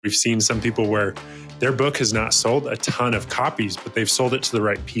We've seen some people where their book has not sold a ton of copies, but they've sold it to the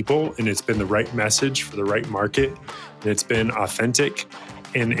right people and it's been the right message for the right market and it's been authentic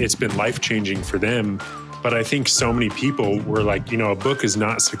and it's been life-changing for them. But I think so many people were like, a book is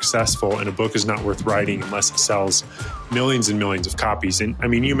not successful and a book is not worth writing unless it sells millions and millions of copies. And I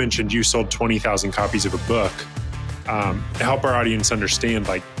mean, you mentioned you sold 20,000 copies of a book. To help our audience understand,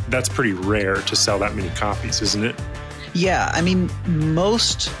 that's pretty rare to sell that many copies, isn't it? Yeah, I mean,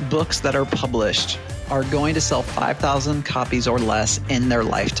 most books that are published are going to sell 5,000 copies or less in their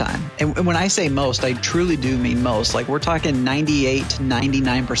lifetime. And when I say most, I truly do mean most. We're talking 98 to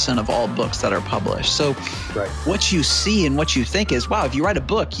 99% of all books that are published. So What you see and what you think is, wow, if you write a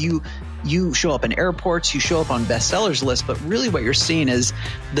book, you show up in airports, you show up on bestsellers lists, but really what you're seeing is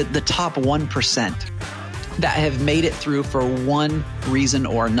the top 1% that have made it through for one reason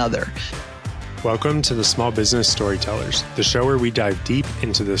or another. Welcome to the Small Business Storytellers, the show where we dive deep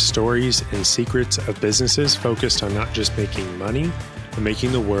into the stories and secrets of businesses focused on not just making money, but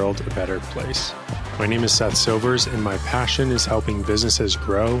making the world a better place. My name is Seth Silvers, and my passion is helping businesses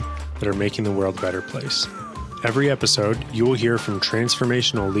grow that are making the world a better place. Every episode, you will hear from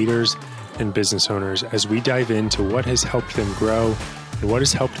transformational leaders and business owners as we dive into what has helped them grow and what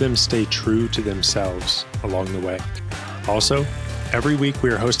has helped them stay true to themselves along the way. Also, every week, we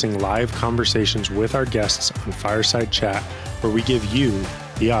are hosting live conversations with our guests on Fireside Chat, where we give you,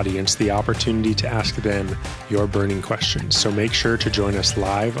 the audience, the opportunity to ask them your burning questions. So make sure to join us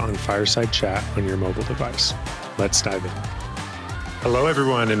live on Fireside Chat on your mobile device. Let's dive in. Hello,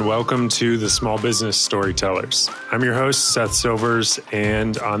 everyone, and welcome to the Small Business Storytellers. I'm your host, Seth Silvers,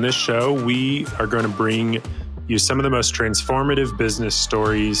 and on this show, we are going to bring you some of the most transformative business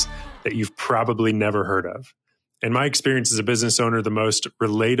stories that you've probably never heard of. In my experience as a business owner, the most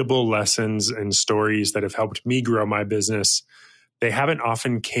relatable lessons and stories that have helped me grow my business, they haven't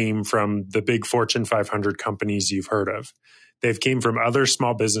often came from the big Fortune 500 companies you've heard of. They've came from other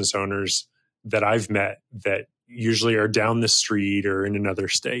small business owners that I've met that usually are down the street or in another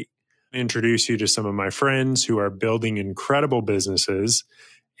state. I introduce you to some of my friends who are building incredible businesses,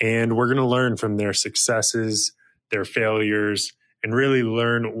 and we're going to learn from their successes, their failures, and really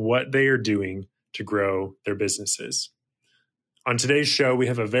learn what they are doing to grow their businesses. On today's show, we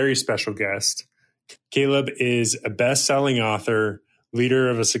have a very special guest. Caleb is a best-selling author, leader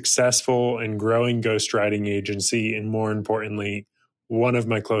of a successful and growing ghostwriting agency, and more importantly, one of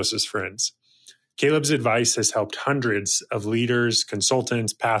my closest friends. Caleb's advice has helped hundreds of leaders,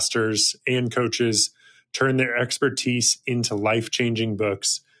 consultants, pastors, and coaches turn their expertise into life-changing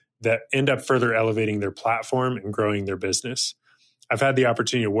books that end up further elevating their platform and growing their business. I've had the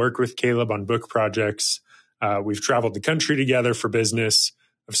opportunity to work with Caleb on book projects. We've traveled the country together for business.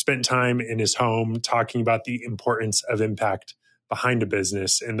 I've spent time in his home talking about the importance of impact behind a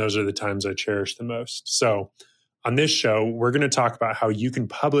business, and those are the times I cherish the most. So on this show, we're going to talk about how you can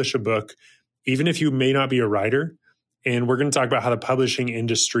publish a book, even if you may not be a writer, and we're going to talk about how the publishing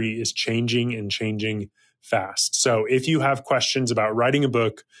industry is changing and changing fast. So if you have questions about writing a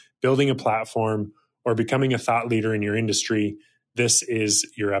book, building a platform, or becoming a thought leader in your industry, this is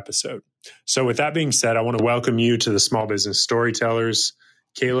your episode. So with that being said, I want to welcome you to the Small Business Storytellers.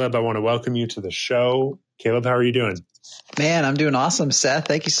 Caleb, I want to welcome you to the show. Caleb, how are you doing? Man, I'm doing awesome, Seth.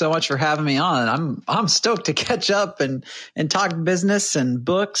 Thank you so much for having me on. I'm stoked to catch up and talk business and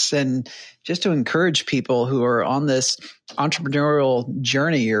books and just to encourage people who are on this entrepreneurial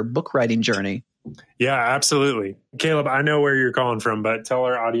journey or book writing journey. Yeah, absolutely. Caleb, I know where you're calling from, but tell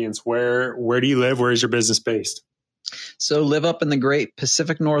our audience, where do you live? Where is your business based? So live up in the great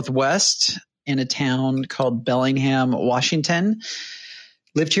Pacific Northwest in a town called Bellingham, Washington.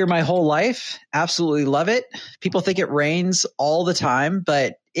 Lived here my whole life. Absolutely love it. People think it rains all the time,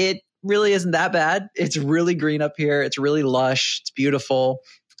 but it really isn't that bad. It's really green up here. It's really lush. It's beautiful.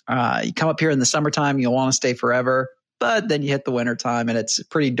 You come up here in the summertime, you'll want to stay forever. But then you hit the wintertime and it's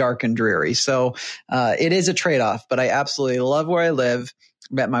pretty dark and dreary. So it is a trade-off, but I absolutely love where I live.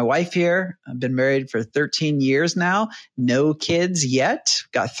 Met my wife here. I've been married for 13 years now. No kids yet.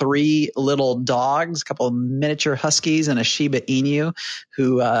 Got 3 little dogs, a couple of miniature huskies and a Shiba Inu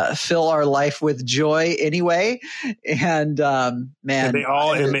who fill our life with joy anyway. And man, and they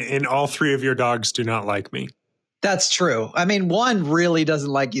all and all 3 of your dogs do not like me. That's true. I mean, one really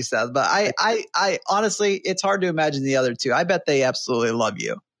doesn't like you, Seth, but I honestly, it's hard to imagine the other 2. I bet they absolutely love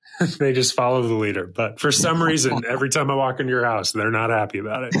you. They just follow the leader. But for some reason, every time I walk into your house, they're not happy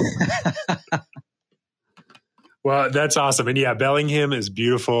about it. Well, that's awesome. And yeah, Bellingham is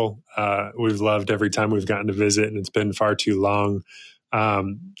beautiful. We've loved every time we've gotten to visit, and it's been far too long.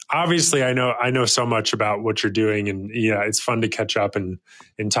 obviously I know so much about what you're doing, and yeah, it's fun to catch up and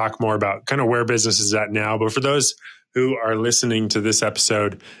talk more about kind of where business is at now. But for those who are listening to this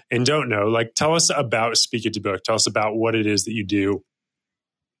episode and don't know, like, tell us about Speak It to Book. Tell us about what it is that you do.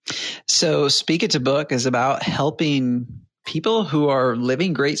 So Speak It to Book is about helping people who are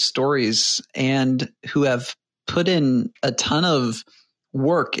living great stories and who have put in a ton of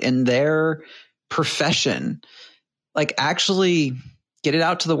work in their profession, like actually get it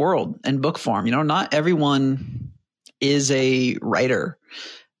out to the world in book form. You know, not everyone is a writer.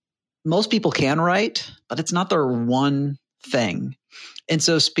 Most people can write, but it's not their one thing. And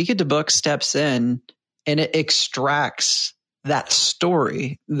so Speak It to Book steps in and it extracts that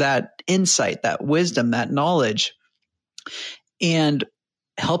story, that insight, that wisdom, that knowledge, and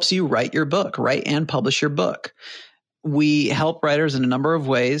helps you write your book, write and publish your book. We help writers in a number of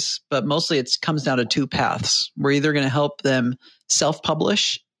ways, but mostly it comes down to two paths. We're either going to help them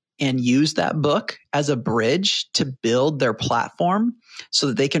self-publish and use that book as a bridge to build their platform so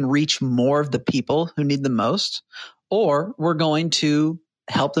that they can reach more of the people who need the most, or we're going to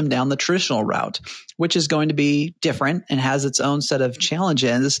help them down the traditional route, which is going to be different and has its own set of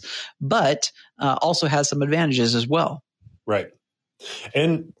challenges, but also has some advantages as well. Right.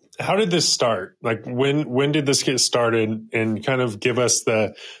 And how did this start? Like, when did this get started? And kind of give us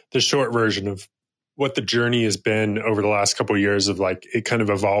the short version of what the journey has been over the last couple of years of like it kind of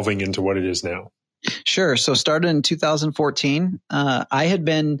evolving into what it is now. Sure. So started in 2014. I had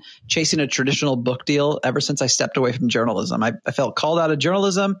been chasing a traditional book deal ever since I stepped away from journalism. I felt called out of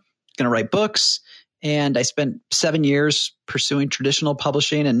journalism, going to write books. And I spent 7 years pursuing traditional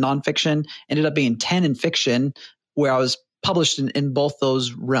publishing and nonfiction, ended up being 10 in fiction, where I was published in both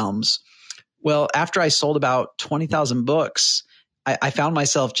those realms. Well, after I sold about 20,000 books, I found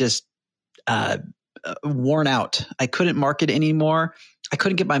myself just worn out. I couldn't market anymore. I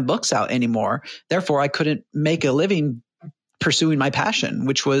couldn't get my books out anymore. Therefore, I couldn't make a living pursuing my passion,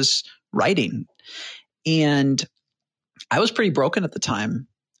 which was writing. And I was pretty broken at the time.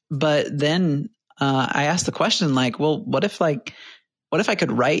 But then I asked the question, like, well, what if I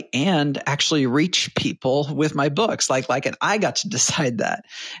could write and actually reach people with my books? And I got to decide that.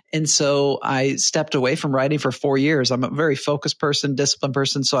 And so I stepped away from writing for 4 years. I'm a very focused person, disciplined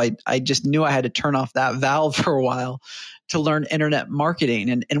person. So I just knew I had to turn off that valve for a while to learn internet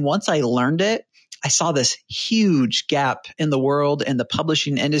marketing. And once I learned it, I saw this huge gap in the world and the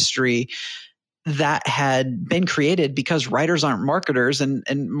publishing industry that had been created because writers aren't marketers and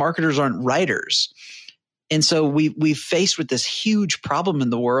marketers aren't writers. And so we faced with this huge problem in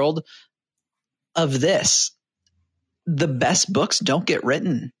the world of this. The best books don't get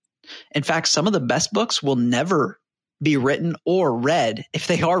written. In fact, some of the best books will never be written or read if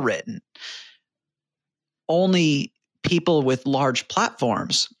they are written. Only people with large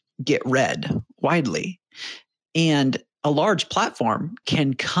platforms get read widely. And a large platform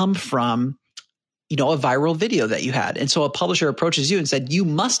can come from, a viral video that you had. And so a publisher approaches you and said, you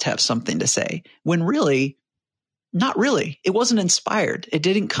must have something to say, when really, not really. It wasn't inspired. It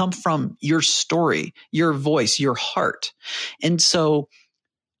didn't come from your story, your voice, your heart. And so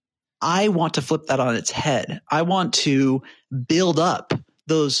I want to flip that on its head. I want to build up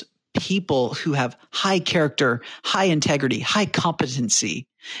those people who have high character, high integrity, high competency,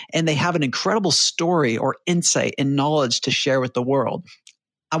 and they have an incredible story or insight and knowledge to share with the world.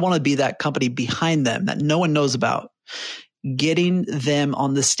 I want to be that company behind them that no one knows about, getting them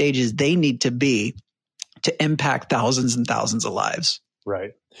on the stages they need to be to impact thousands and thousands of lives.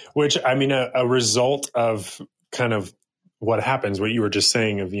 Right. Which, I mean, a result of kind of what happens, what you were just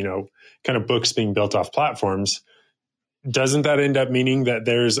saying of, kind of books being built off platforms. Doesn't that end up meaning that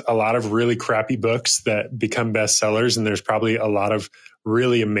there's a lot of really crappy books that become bestsellers, and there's probably a lot of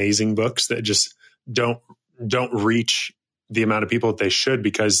really amazing books that just don't reach the amount of people that they should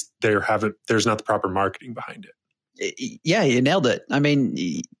because there's not the proper marketing behind it? Yeah, you nailed it. I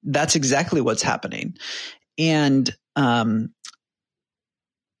mean, that's exactly what's happening. And one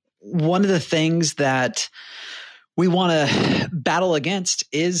of the things that we want to battle against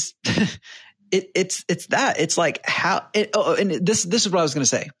is it's like how and this is what I was going to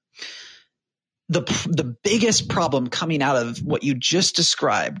say. The biggest problem coming out of what you just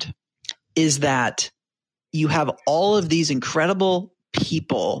described is that you have all of these incredible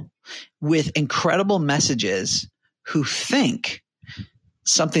people with incredible messages who think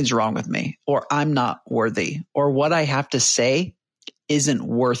something's wrong with me, or I'm not worthy, or what I have to say isn't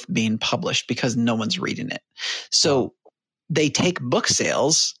worth being published because no one's reading it. So they take book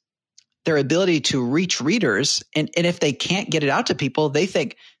sales, their ability to reach readers, and if they can't get it out to people, they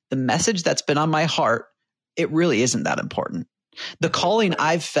think the message that's been on my heart, it really isn't that important. The calling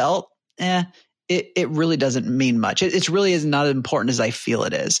I've felt, it really doesn't mean much. It's really is not as important as I feel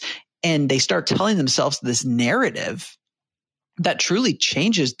it is. And they start telling themselves this narrative that truly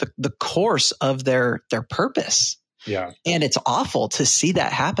changes the course of their purpose. Yeah. And it's awful to see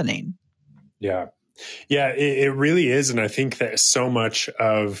that happening. Yeah. Yeah, it really is. And I think that so much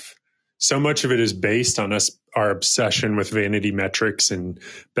of it is based on our obsession with vanity metrics and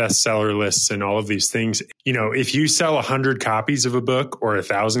bestseller lists and all of these things. You know, if you sell 100 copies of a book or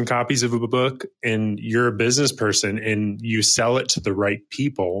 1,000 copies of a book and you're a business person and you sell it to the right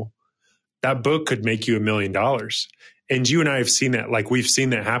people, that book could make you $1 million. And you and I have seen that, like we've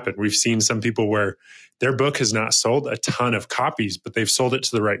seen that happen. We've seen some people where their book has not sold a ton of copies, but they've sold it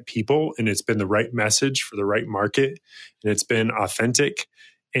to the right people and it's been the right message for the right market and it's been authentic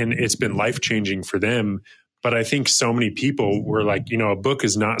and it's been life-changing for them. But I think so many people were like, you know, a book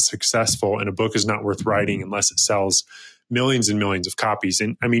is not successful and a book is not worth writing unless it sells millions and millions of copies.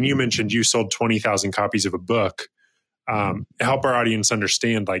 And I mean, you mentioned you sold 20,000 copies of a book. Help our audience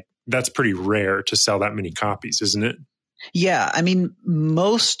understand, like, that's pretty rare to sell that many copies, isn't it? Yeah. I mean,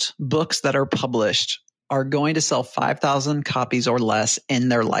 most books that are published are going to sell 5,000 copies or less in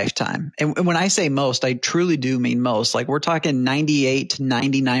their lifetime. And when I say most, I truly do mean most. Like, we're talking 98 to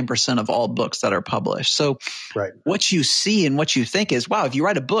 99% of all books that are published. So what you see and what you think is, wow, if you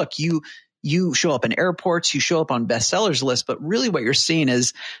write a book, you show up in airports, you show up on bestsellers lists, but really what you're seeing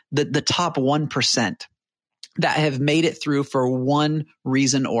is the top 1% that have made it through for one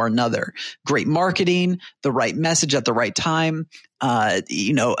reason or another. Great marketing, the right message at the right time, a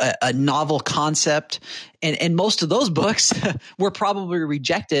novel concept. And most of those books were probably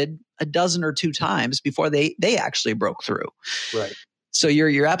rejected a dozen or two times before they actually broke through. Right. So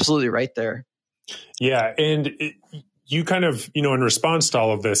you're absolutely right there. Yeah. And you kind of, you know, in response to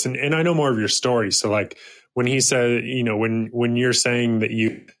all of this, and I know more of your story. So like when he said, you know, when you're saying that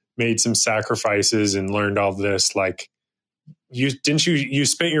you made some sacrifices and learned all this, like you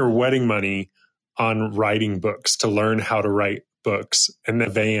spent your wedding money on writing books to learn how to write books, and the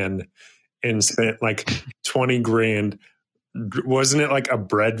van, and spent like 20 grand. Wasn't it like a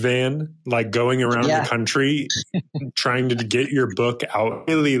bread van, like going around the country trying to get your book out?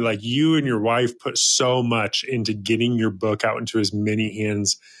 Really, like, you and your wife put so much into getting your book out into as many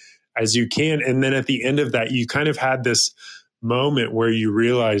hands as you can. And then at the end of that, you kind of had this moment where you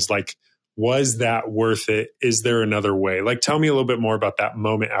realized, like, was that worth it? Is there another way? Like, tell me a little bit more about that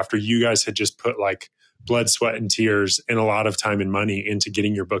moment after you guys had just put like blood, sweat, and tears and a lot of time and money into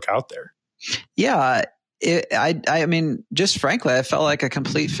getting your book out there. Yeah. I mean, just frankly, I felt like a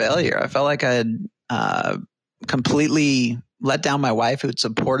complete failure. I felt like I had completely let down my wife, who had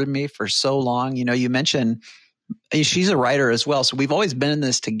supported me for so long. You know, you mentioned she's a writer as well. So we've always been in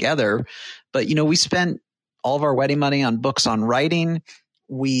this together, but, you know, we spent all of our wedding money on books on writing.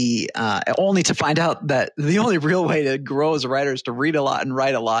 We only to find out that the only real way to grow as a writer is to read a lot and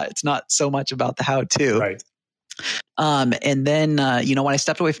write a lot. It's not so much about the how-to. Right. And then, you know, when I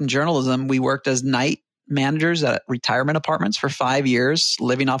stepped away from journalism, we worked as night managers at retirement apartments for 5 years,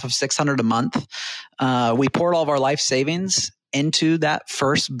 living off of $600 a month. We poured all of our life savings into that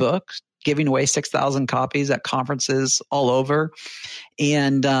first book, giving away 6,000 copies at conferences all over.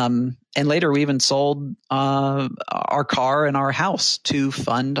 And later we even sold our car and our house to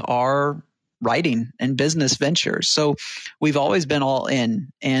fund our writing and business ventures. So we've always been all in.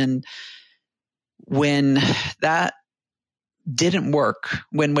 And when that didn't work,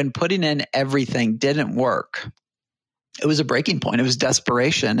 when putting in everything didn't work, it was a breaking point. It was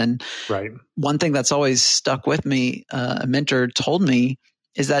desperation. And one thing that's always stuck with me, a mentor told me,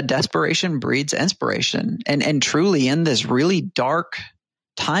 is that desperation breeds inspiration. And truly, in this really dark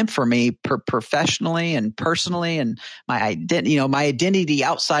time for me, professionally and personally, and my identity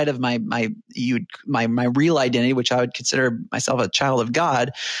outside of my real identity, which I would consider myself a child of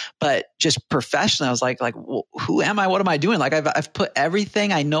God, but just professionally, I was like, well, who am I? What am I doing? Like, I've put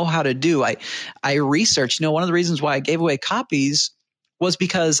everything I know how to do. I researched. You know, one of the reasons why I gave away copies was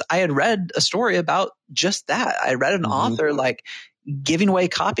because I had read a story about just that. I read an author like giving away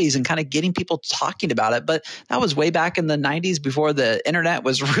copies and kind of getting people talking about it. But that was way back in the 90s, before the internet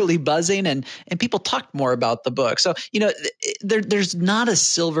was really buzzing, and people talked more about the book. So, you know, there's not a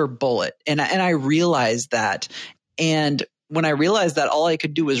silver bullet. And I realized that. And when I realized that all I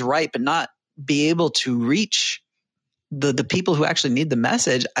could do was write, but not be able to reach the people who actually need the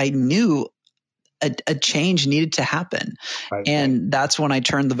message, I knew a change needed to happen. And that's when I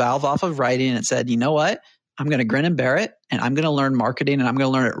turned the valve off of writing and said, you know what? I'm going to grin and bear it, and I'm going to learn marketing, and I'm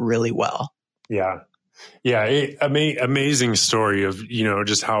going to learn it really well. Yeah. Yeah, amazing story of,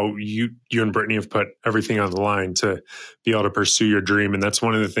 just how you and Brittany have put everything on the line to be able to pursue your dream. And that's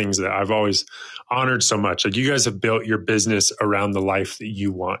one of the things that I've always honored so much. Like, you guys have built your business around the life that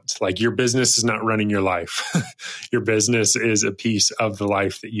you want. Like, your business is not running your life. Your business is a piece of the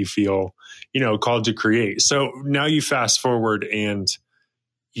life that you feel, called to create. So now you fast forward and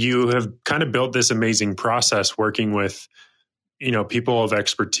you have kind of built this amazing process working with people of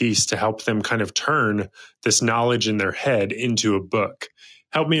expertise to help them kind of turn this knowledge in their head into a book.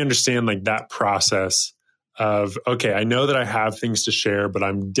 Help me understand like that process of, okay, I know that I have things to share, but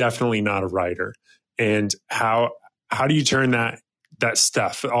I'm definitely not a writer. And how do you turn that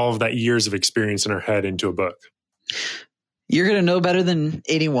stuff, all of that years of experience in our head, into a book? You're going to know better than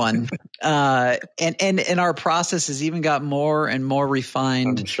anyone. And our process has even got more and more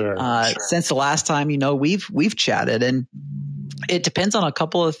refined. I'm sure. Since the last time, we've chatted, and it depends on a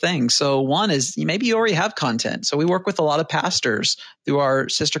couple of things. So one is maybe you already have content. So we work with a lot of pastors through our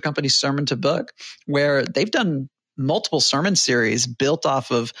sister company, Sermon to Book, where they've done multiple sermon series built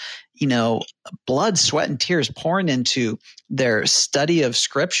off of, blood, sweat, and tears pouring into their study of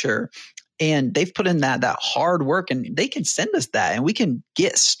scripture. And they've put in that hard work, and they can send us that, and we can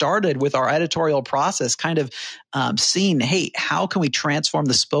get started with our editorial process, kind of seeing, hey, how can we transform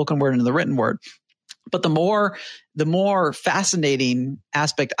the spoken word into the written word? But the more fascinating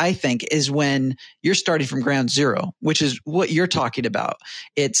aspect, I think, is when you're starting from ground zero, which is what you're talking about.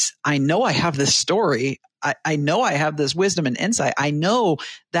 It's, I know I have this story. I know I have this wisdom and insight. I know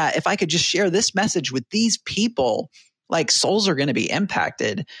that if I could just share this message with these people, like, souls are going to be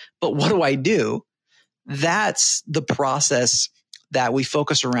impacted. But what do I do? That's the process that we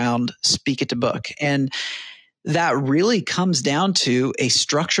focus around Speak It to Book. And that really comes down to a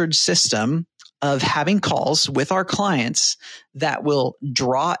structured system of having calls with our clients that will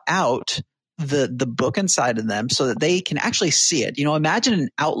draw out the book inside of them so that they can actually see it. Imagine an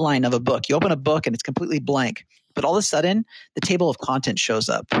outline of a book. You open a book and it's completely blank, but all of a sudden the table of content shows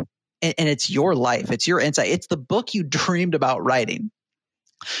up, and it's your life. It's your insight. It's the book you dreamed about writing.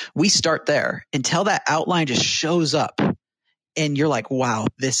 We start there until that outline just shows up. And you're like, wow,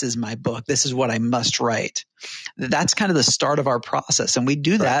 this is my book. This is what I must write. That's kind of the start of our process. And we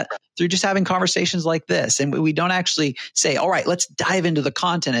do that through just having conversations like this. And we don't actually say, all right, let's dive into the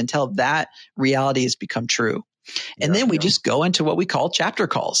content until that reality has become true. And then we just go into what we call chapter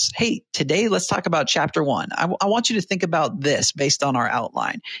calls. Hey, today let's talk about chapter 1. I want you to think about this based on our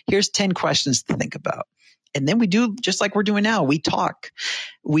outline. Here's 10 questions to think about. And then we do just like we're doing now. We talk,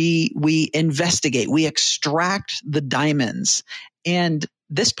 we investigate, we extract the diamonds. And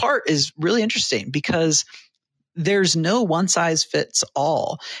this part is really interesting because there's no one size fits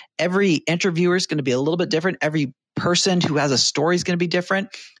all. Every interviewer is going to be a little bit different. Every person who has a story is going to be different.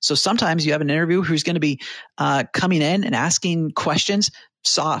 So sometimes you have an interviewer who's going to be coming in and asking questions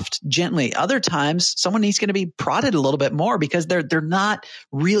soft, gently. Other times, someone needs going to be prodded a little bit more because they're not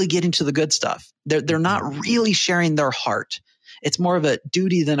really getting to the good stuff. They're not really sharing their heart. It's more of a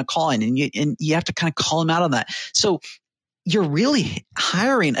duty than a calling, and you have to kind of call them out on that. So you're really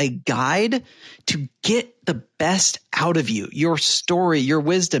hiring a guide to get the best out of you, your story, your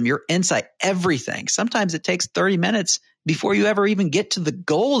wisdom, your insight, everything. Sometimes it takes 30 minutes before you ever even get to the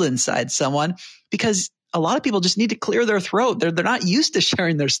gold inside someone, because a lot of people just need to clear their throat. They're not used to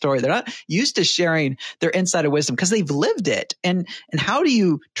sharing their story. They're not used to sharing their insight of wisdom because they've lived it. And how do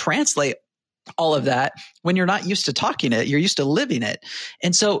you translate all of that when you're not used to talking it? You're used to living it.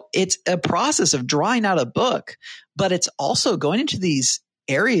 And so it's a process of drawing out a book, but it's also going into these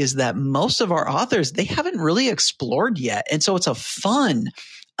areas that most of our authors, they haven't really explored yet. And so it's a fun,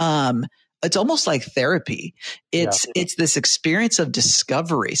 it's almost like therapy. It's this experience of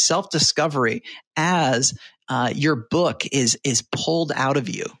discovery, self-discovery as your book is pulled out of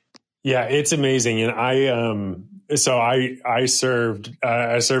you. Yeah, it's amazing. And I served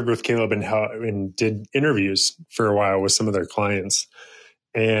with Caleb and did interviews for a while with some of their clients.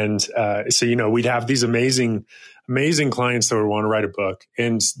 And so, we'd have these amazing clients that would want to write a book.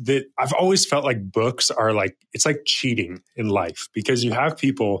 And I've always felt like books are it's like cheating in life, because you have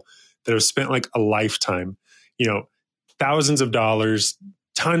people that have spent like a lifetime, thousands of dollars,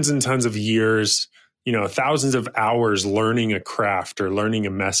 tons and tons of years, thousands of hours learning a craft or learning a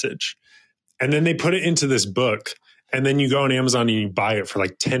message. And then they put it into this book, and then you go on Amazon and you buy it for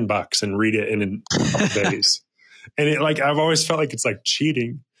like $10 and read it in a couple days. And I've always felt like it's like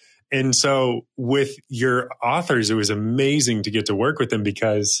cheating. And so with your authors, it was amazing to get to work with them,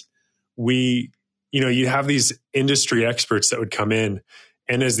 because you have these industry experts that would come in.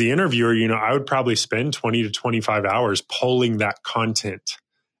 And as the interviewer, I would probably spend 20 to 25 hours pulling that content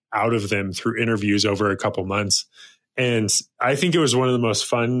out of them through interviews over a couple months. And I think it was one of the most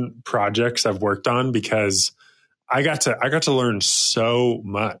fun projects I've worked on because I got to learn so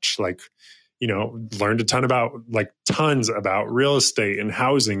much, like, learned tons about real estate and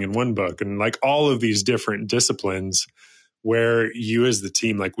housing in one book and like all of these different disciplines where you as the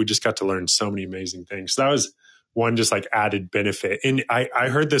team, like we just got to learn so many amazing things. So that was one just like added benefit. And I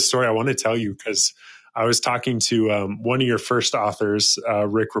heard this story I want to tell you because I was talking to one of your first authors,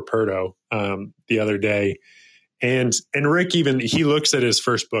 Rick Ruperto, the other day. And Rick, he looks at his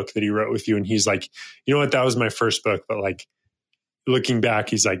first book that he wrote with you and he's like, you know what, that was my first book. But like looking back,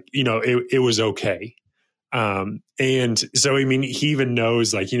 he's like, it was okay. And so, I mean, he even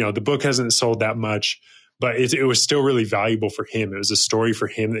knows like, the book hasn't sold that much, but it was still really valuable for him. It was a story for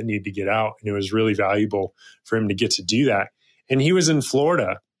him that needed to get out. And it was really valuable for him to get to do that. And he was in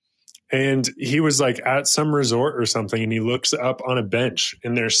Florida and he was like at some resort or something. And he looks up on a bench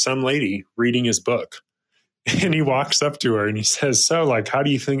and there's some lady reading his book. And he walks up to her and he says, so like, how do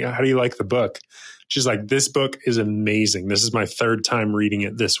you like the book? She's like, this book is amazing. This is my third time reading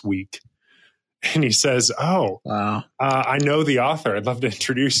it this week. And he says, oh, wow. I know the author. I'd love to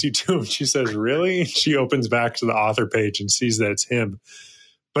introduce you to him. She says, really? She opens back to the author page and sees that it's him.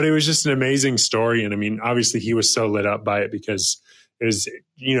 But it was just an amazing story. And I mean, obviously he was so lit up by it because it was,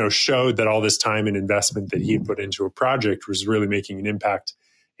 showed that all this time and investment that he put into a project was really making an impact.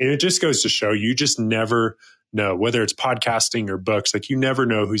 And it just goes to show you just never know, whether it's podcasting or books, like you never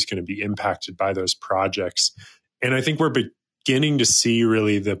know who's going to be impacted by those projects. And I think we're beginning to see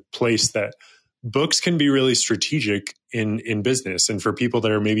really the place that books can be really strategic in business. And for people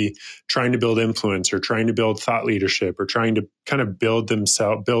that are maybe trying to build influence or trying to build thought leadership or trying to kind of build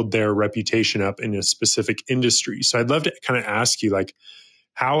their reputation up in a specific industry. So I'd love to kind of ask you, like,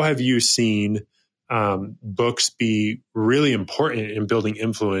 how have you seen books be really important in building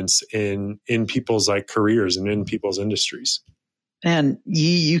influence in people's like careers and in people's industries? And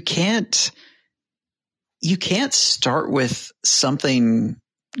you can't start with something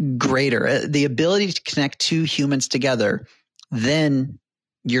greater, the ability to connect two humans together, then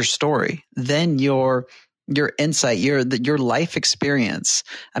your story, then your insight, your life experience.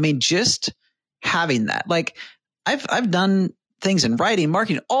 I mean, just having that, like I've done things in writing,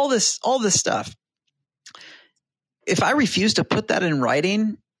 marketing, all this stuff. If I refuse to put that in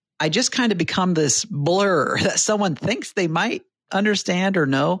writing, I just kind of become this blur that someone thinks they might understand or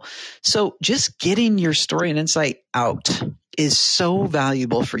know. So just getting your story and insight out is so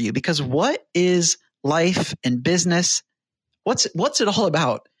valuable for you, because what is life and business? What's it all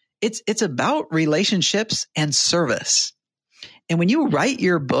about? It's about relationships and service. And when you write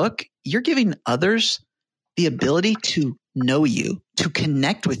your book, you're giving others the ability to know you, to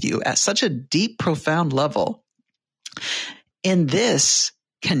connect with you at such a deep, profound level. And this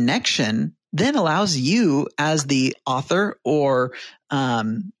connection then allows you as the author or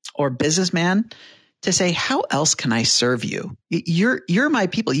businessman to say, how else can I serve you? You're my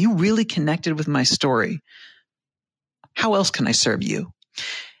people. You really connected with my story. How else can I serve you?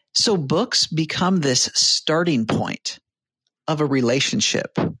 So books become this starting point of a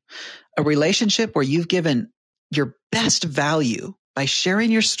relationship where you've given your best value by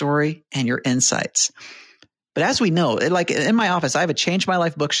sharing your story and your insights. But as we know, like in my office, I have a Change My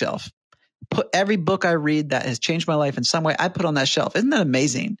Life bookshelf. Put every book I read that has changed my life in some way, I put on that shelf. Isn't that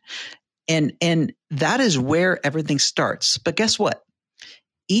amazing? And that is where everything starts. But guess what?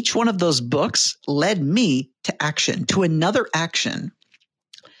 Each one of those books led me to action, to another action.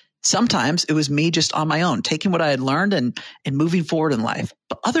 Sometimes it was me just on my own, taking what I had learned and moving forward in life.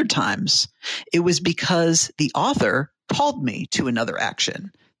 But other times it was because the author called me to another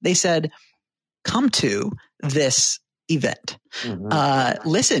action. They said, come to this event,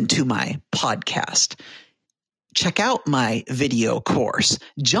 listen to my podcast, check out my video course,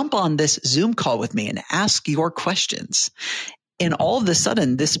 jump on this Zoom call with me and ask your questions. And all of a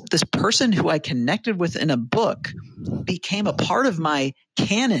sudden, this person who I connected with in a book became a part of my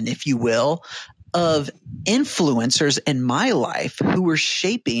canon, if you will, of influencers in my life who were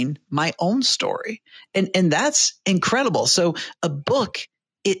shaping my own story. And that's incredible. So a book,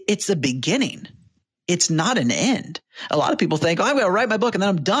 it's the beginning. It's not an end. A lot of people think, I'm going to write my book and then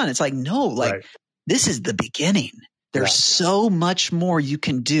I'm done. It's like, no, like this is the beginning. There's so much more you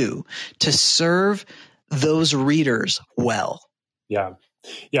can do to serve those readers well. Yeah.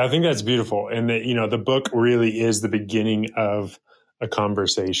 Yeah. I think that's beautiful. And that, the book really is the beginning of a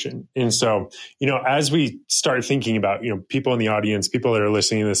conversation. And so, as we start thinking about, people in the audience, people that are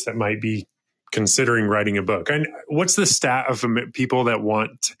listening to this that might be considering writing a book, and what's the stat of people that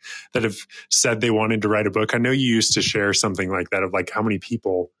have said they wanted to write a book? I know you used to share something like that of like how many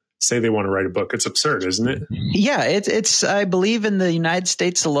people say they want to write a book. It's absurd, isn't it? Yeah, it's I believe in the United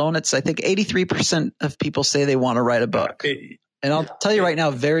States alone, it's I think 83% of people say they want to write a book. And I'll tell you right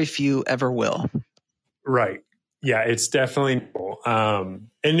now, very few ever will. Right. Yeah, it's definitely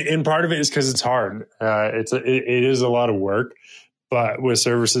and part of it is because it's hard. It is a lot of work, but with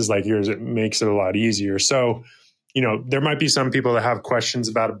services like yours, it makes it a lot easier. So, there might be some people that have questions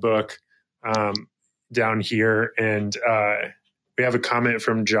about a book down here, and we have a comment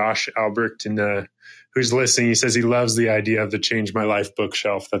from Josh Albrecht who's listening. He says he loves the idea of the Change My Life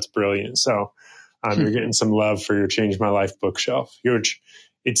bookshelf. That's brilliant. So you're getting some love for your Change My Life bookshelf.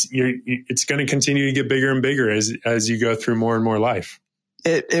 It's going to continue to get bigger and bigger as you go through more and more life.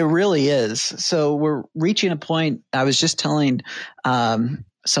 It really is. So we're reaching a point. I was just telling some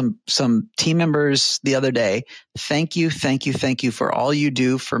team members the other day, thank you for all you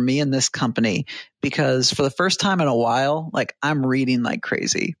do for me and this company, because for the first time in a while, like I'm reading like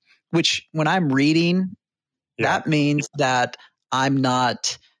crazy, which when I'm reading, that means that I'm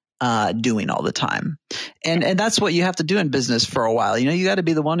not doing all the time. And that's what you have to do in business for a while. You got to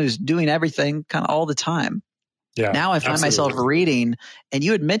be the one who's doing everything kind of all the time. Yeah. Now I find myself reading, and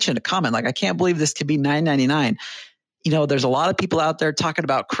you had mentioned a comment like, I can't believe this could be $9.99. There's a lot of people out there talking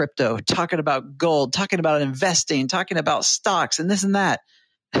about crypto, talking about gold, talking about investing, talking about stocks and this and that.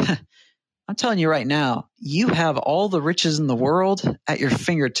 I'm telling you right now, you have all the riches in the world at your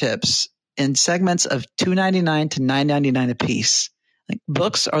fingertips in segments of $2.99 to $9.99 a piece. Like,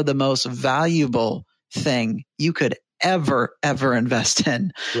 books are the most valuable thing you could ever invest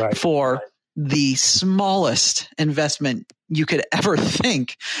in for the smallest investment you could ever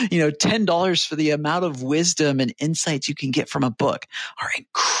think. $10 for the amount of wisdom and insights you can get from a book are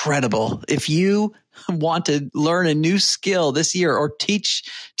incredible. If you want to learn a new skill this year or teach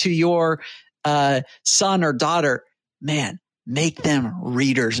to your son or daughter, man, make them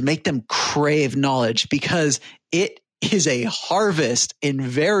readers, make them crave knowledge, because it is a harvest, and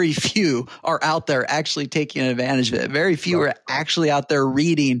very few are out there actually taking advantage of it. Very few are actually out there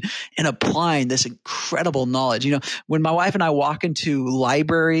reading and applying this incredible knowledge. When my wife and I walk into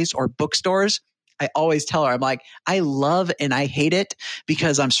libraries or bookstores, I always tell her, I'm like, I love and I hate it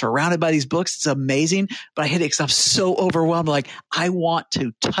because I'm surrounded by these books. It's amazing, but I hate it because I'm so overwhelmed. Like, I want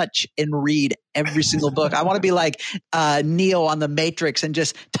to touch and read every single book. I want to be like Neo on the Matrix and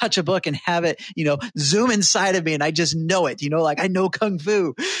just touch a book and have it, zoom inside of me, and I just know it. Like I know Kung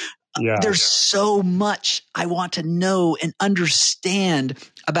Fu. Yeah. There's so much I want to know and understand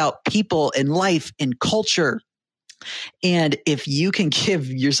about people and life and culture. And if you can give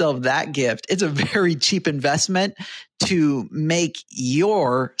yourself that gift, it's a very cheap investment to make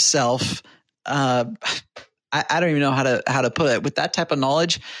yourself, I don't even know how to put it. With that type of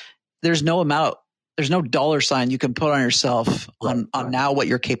knowledge, there's no dollar sign you can put on yourself on now what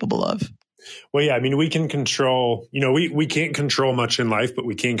you're capable of. Well, yeah, I mean, we can control, we can't control much in life, but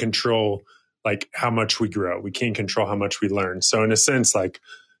we can control like how much we grow. We can't control how much we learn. So in a sense, like,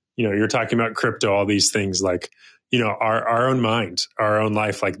 you're talking about crypto, all these things, like, our own mind, our own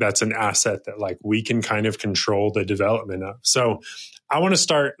life, like that's an asset that like we can kind of control the development of. So I want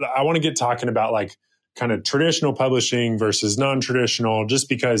to get talking about like kind of traditional publishing versus non-traditional, just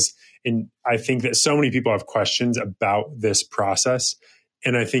because I think that so many people have questions about this process.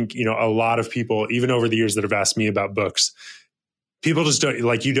 And I think, a lot of people, even over the years that have asked me about books, people just don't,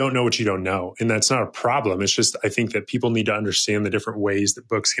 like, you don't know what you don't know. And that's not a problem. It's just, I think that people need to understand the different ways that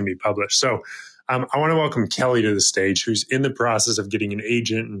books can be published. So I want to welcome Kelly to the stage, who's in the process of getting an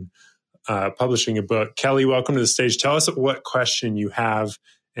agent and publishing a book. Kelly, welcome to the stage. Tell us what question you have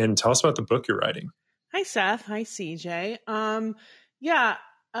and tell us about the book you're writing. Hi, Seth. Hi, CJ.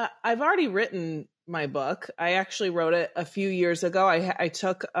 I've already written my book. I actually wrote it a few years ago. I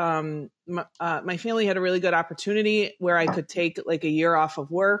took my family had a really good opportunity where I could take like a year off of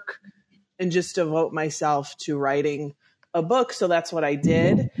work and just devote myself to writing a book. So that's what I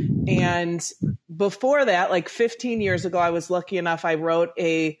did. And before that, like 15 years ago, I was lucky enough, I wrote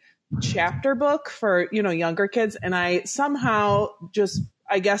a chapter book for, younger kids. And I somehow just,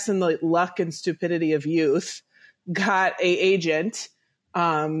 I guess in the luck and stupidity of youth, got a agent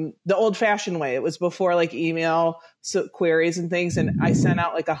the old fashioned way. It was before like email queries and things. And I sent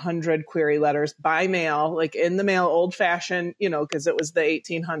out like 100 query letters by mail, like in the mail, old fashioned, cause it was the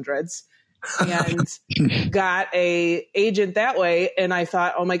 1800s, and got a agent that way. And I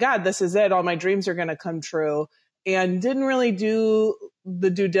thought, oh my God, this is it. All my dreams are going to come true. And didn't really do the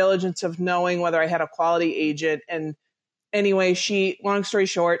due diligence of knowing whether I had a quality agent. And anyway, she, long story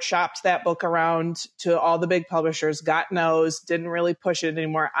short, shopped that book around to all the big publishers, got no's, didn't really push it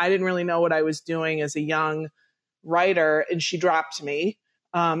anymore. I didn't really know what I was doing as a young writer, and she dropped me.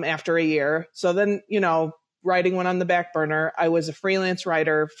 after a year. So then, writing went on the back burner. I was a freelance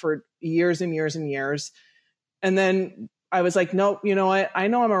writer for years and years and years. And then I was like, nope, you know what? I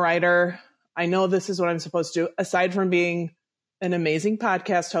know I'm a writer. I know this is what I'm supposed to do. Aside from being an amazing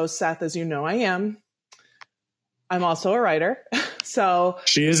podcast host, Seth, as you know, I am. I'm also a writer. So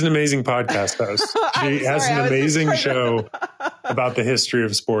she is an amazing podcast host. She has an amazing show about the history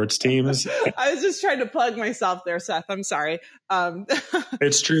of sports teams. I was just trying to plug myself there, Seth. I'm sorry.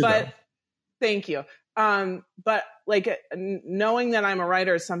 It's true, but though. Thank you. But like knowing that I'm a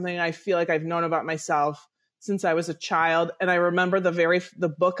writer is something I feel like I've known about myself since I was a child. And I remember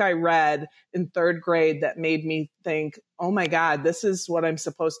the book I read in third grade that made me think, oh my God, this is what I'm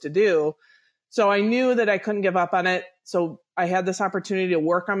supposed to do. So I knew that I couldn't give up on it. So I had this opportunity to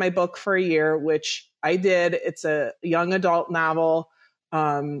work on my book for a year, which I did. It's a young adult novel.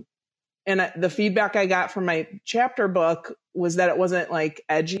 And the feedback I got from my chapter book was that it wasn't like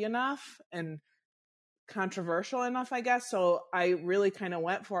edgy enough and controversial enough, I guess. So I really kind of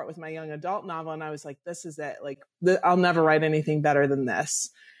went for it with my young adult novel. And I was like, this is it. Like, I'll never write anything better than this.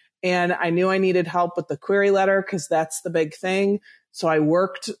 And I knew I needed help with the query letter because that's the big thing. So I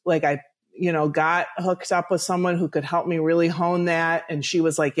worked, got hooked up with someone who could help me really hone that. And she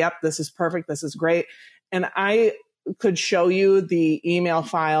was like, yep, this is perfect. This is great. And I could show you the email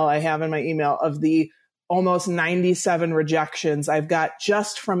file I have in my email of the almost 97 rejections I've got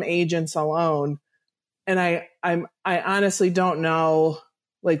just from agents alone. And I honestly don't know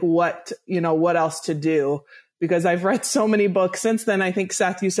what else to do because I've read so many books since then. I think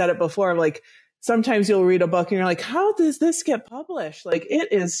Seth, you said it before, like sometimes you'll read a book and you're like, how does this get published? Like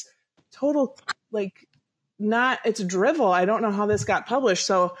it is total, it's drivel. I don't know how this got published.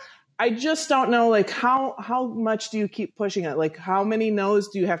 So I just don't know, how much do you keep pushing it? Like how many no's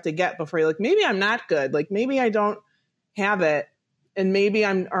do you have to get before you're like, maybe I'm not good. Like maybe I don't have it. And maybe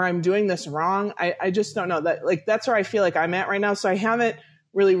I'm doing this wrong. I just don't know that. That's where I feel like I'm at right now. So I haven't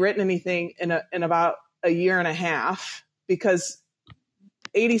really written anything in about a year and a half because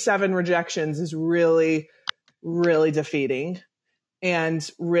 87 rejections is really, really defeating and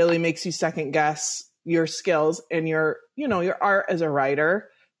really makes you second guess your skills and your art as a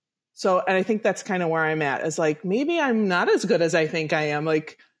writer. So, and I think that's kind of where I'm at is like, maybe I'm not as good as I think I am. I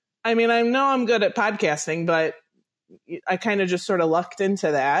know I'm good at podcasting, but I kind of just sort of lucked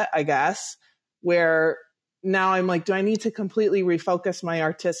into that, I guess, where now I'm like, do I need to completely refocus my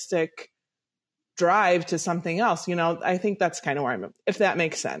artistic drive to something else? I think that's kind of where I'm at, if that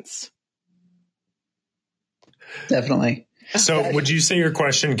makes sense. Definitely. So would you say your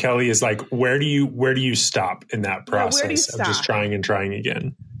question, Kelly, is like, where do you stop in that process of just trying and trying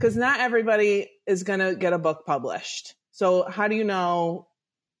again? Because not everybody is going to get a book published. So how do you know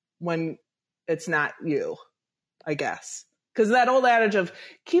when it's not you? I guess. Because that old adage of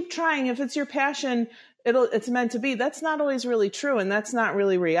keep trying, if it's your passion, it's meant to be. That's not always really true. And that's not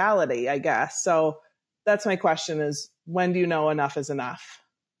really reality, I guess. So that's my question is, when do you know enough is enough?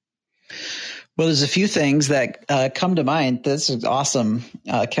 Well, there's a few things that come to mind. This is awesome,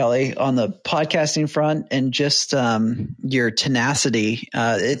 Kelly, on the podcasting front and just your tenacity.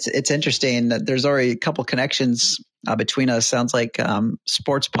 It's interesting that there's already a couple connections between us. Sounds like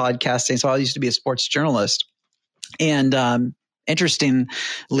sports podcasting. So I used to be a sports journalist. And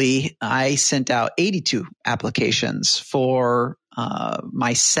interestingly, I sent out 82 applications for I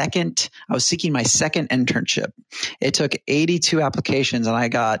was seeking my second internship. It took 82 applications and I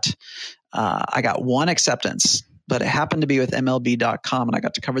got one acceptance, but it happened to be with MLB.com and I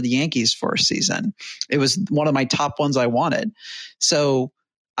got to cover the Yankees for a season. It was one of my top ones I wanted. So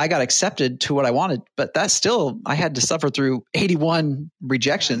I got accepted to what I wanted, but I had to suffer through 81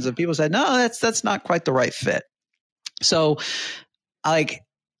 rejections and people said, no, that's not quite the right fit. So I'm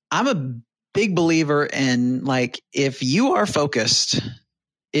a big believer in if you are focused,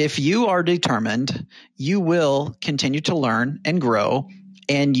 if you are determined, you will continue to learn and grow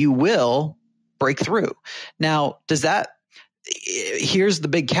and you will break through. Now, here's the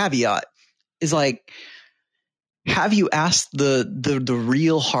big caveat is have you asked the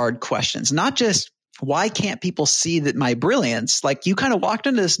real hard questions, not just why can't people see that my brilliance? You kind of walked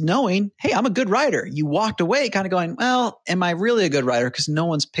into this knowing, hey, I'm a good writer. You walked away kind of going, well, am I really a good writer? Because no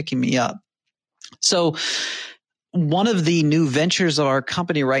one's picking me up. So one of the new ventures of our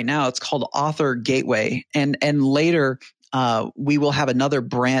company right now, it's called Author Gateway. And later we will have another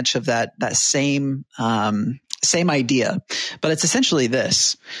branch of that same idea. But it's essentially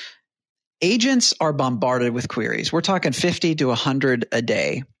this. Agents are bombarded with queries. We're talking 50 to 100 a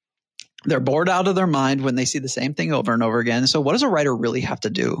day. They're bored out of their mind when they see the same thing over and over again. So what does a writer really have to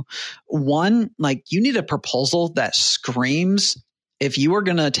do? One, you need a proposal that screams if you are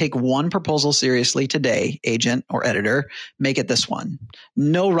going to take one proposal seriously today, agent or editor, make it this one.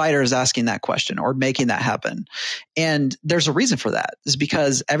 No writer is asking that question or making that happen. And there's a reason for that. Is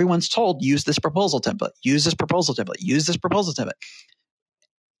because everyone's told, use this proposal template, use this proposal template, use this proposal template.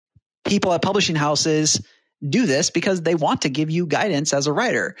 People at publishing houses do this because they want to give you guidance as a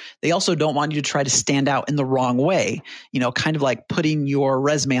writer. They also don't want you to try to stand out in the wrong way, kind of like putting your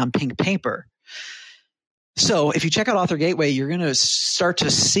resume on pink paper. So if you check out Author Gateway, you're going to start to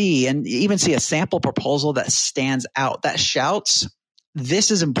see and even see a sample proposal that stands out, that shouts,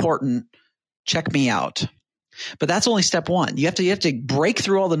 this is important. Check me out. But that's only step one. You have to break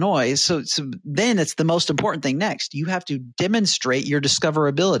through all the noise. So then it's the most important thing next. You have to demonstrate your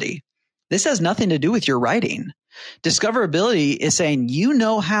discoverability. This has nothing to do with your writing. Discoverability is saying you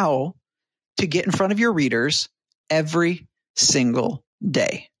know how to get in front of your readers every single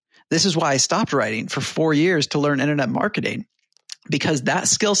day. This is why I stopped writing for 4 years to learn internet marketing, because that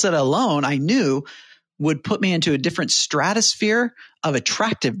skill set alone I knew would put me into a different stratosphere of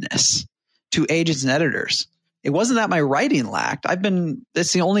attractiveness to agents and editors. It wasn't that my writing lacked.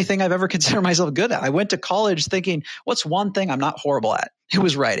 That's the only thing I've ever considered myself good at. I went to college thinking, what's one thing I'm not horrible at? It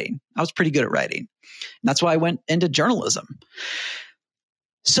was writing. I was pretty good at writing. And that's why I went into journalism.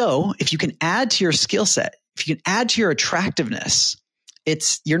 So if you can add to your skill set, if you can add to your attractiveness,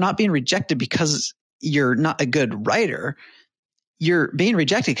 you're not being rejected because you're not a good writer. You're being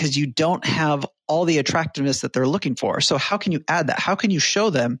rejected because you don't have all the attractiveness that they're looking for. So how can you add that? How can you show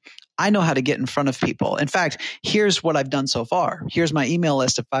them, I know how to get in front of people? In fact, here's what I've done so far. Here's my email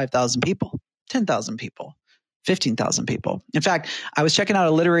list of 5,000 people, 10,000 people, 15,000 people. In fact, I was checking out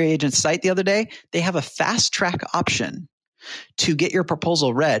a literary agent's site the other day. They have a fast track option to get your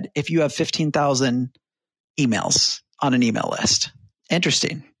proposal read if you have 15,000 emails on an email list.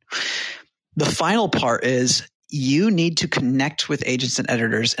 Interesting. The final part is you need to connect with agents and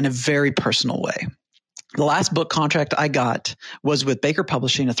editors in a very personal way. The last book contract I got was with Baker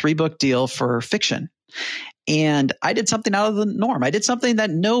Publishing, a 3-book deal for fiction. And I did something out of the norm. I did something that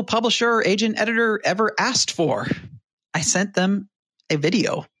no publisher, agent, editor ever asked for. I sent them a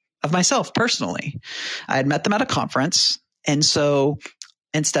video of myself personally. I had met them at a conference. And so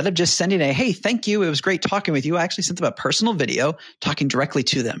instead of just sending hey, thank you, it was great talking with you, I actually sent them a personal video talking directly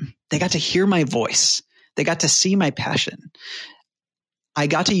to them. They got to hear my voice. They got to see my passion. I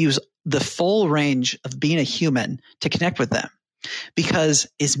got to use the full range of being a human to connect with them. Because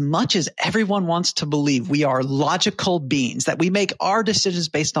as much as everyone wants to believe we are logical beings, that we make our decisions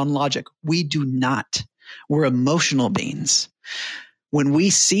based on logic, we do not. We're emotional beings. When we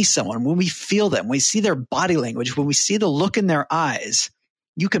see someone, when we feel them, when we see their body language, when we see the look in their eyes,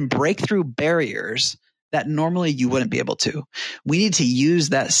 you can break through barriers that normally you wouldn't be able to. We need to use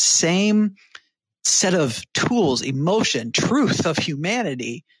that same set of tools, emotion, truth of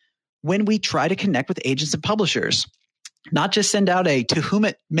humanity when we try to connect with agents and publishers. Not just send out a to whom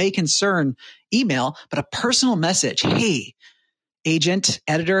it may concern email, but a personal message. Hey, agent,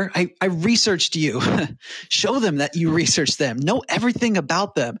 editor, I researched you. Show them that you researched them. Know everything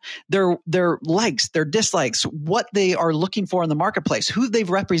about them, their likes, their dislikes, what they are looking for in the marketplace, who they've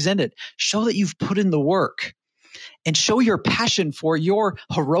represented. Show that you've put in the work and show your passion for your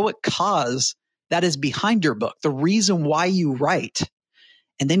heroic cause that is behind your book, the reason why you write.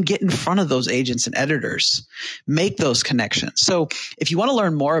 And then get in front of those agents and editors, make those connections. So if you want to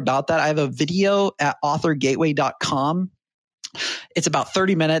learn more about that, I have a video at authorgateway.com. It's about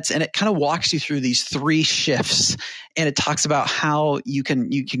 30 minutes and it kind of walks you through these 3 shifts. And it talks about how you can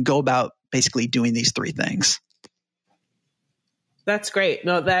go about basically doing these 3 things. That's great.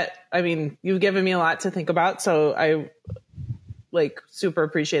 No, you've given me a lot to think about. So I super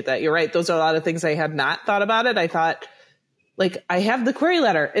appreciate that. You're right. Those are a lot of things I had not thought about it. I thought, I have the query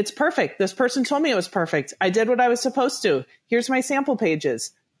letter. It's perfect. This person told me it was perfect. I did what I was supposed to. Here's my sample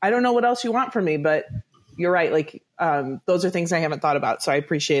pages. I don't know what else you want from me, but you're right. Those are things I haven't thought about. So I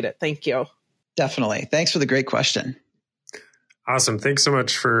appreciate it. Thank you. Definitely. Thanks for the great question. Awesome. Thanks so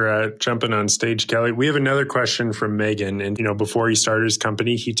much for jumping on stage, Kelly. We have another question from Megan. And, before he started his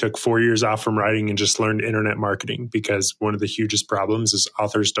company, he took 4 years off from writing and just learned internet marketing because one of the hugest problems is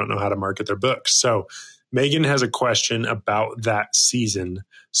authors don't know how to market their books. So Megan has a question about that season.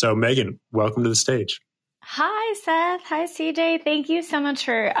 So Megan, welcome to the stage. Hi, Seth. Hi, CJ. Thank you so much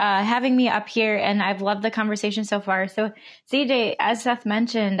for having me up here. And I've loved the conversation so far. So CJ, as Seth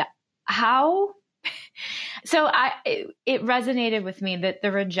mentioned, it resonated with me that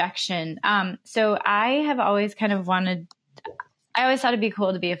the rejection. So I have always I always thought it'd be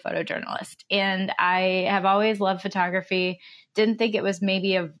cool to be a photojournalist. And I have always loved photography. Didn't think it was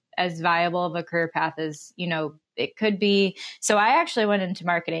maybe as viable of a career path as, it could be. So I actually went into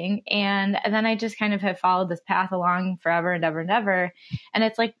marketing, and then I just kind of have followed this path along forever and ever and ever. And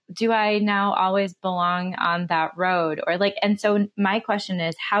it's like, do I now always belong on that road? Or like, and so my question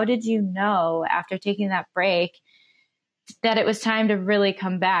is, how did you know after taking that break that it was time to really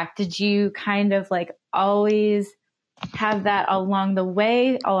come back? Did you kind of like always have that along the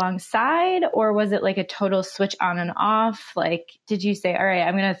way alongside, or was it like a total switch on and off? Like, did you say, all right,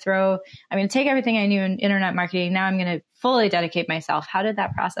 I'm going to take everything I knew in internet marketing. Now I'm going to fully dedicate myself. How did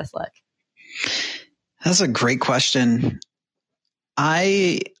that process look? That's a great question.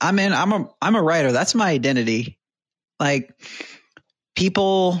 I'm a writer. That's my identity. Like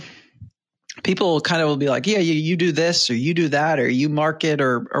people kind of will be like, yeah, you do this or you do that or you market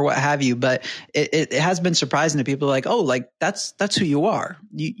or what have you. But it has been surprising to people like, oh, like that's who you are.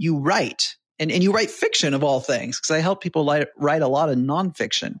 You write and you write fiction of all things, because I help people write a lot of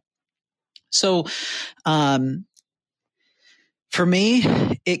nonfiction. So for me,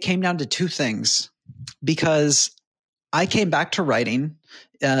 it came down to two things, because I came back to writing.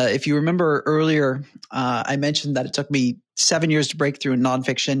 If you remember earlier, I mentioned that it took me 7 years to break through in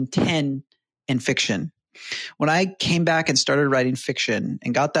nonfiction, 10 in fiction. When I came back and started writing fiction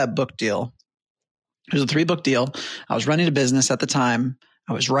and got that book deal, it was a 3-book deal. I was running a business at the time.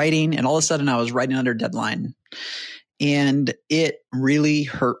 I was writing, and all of a sudden I was writing under deadline. And it really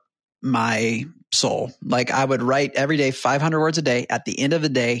hurt my soul. Like I would write every day, 500 words a day. At the end of the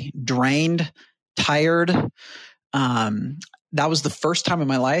day, drained, tired. That was the first time in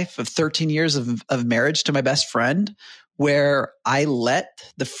my life of 13 years of marriage to my best friend where I let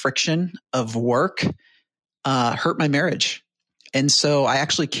the friction of work hurt my marriage. And so I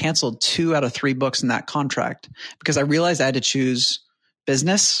actually canceled 2 out of 3 books in that contract, because I realized I had to choose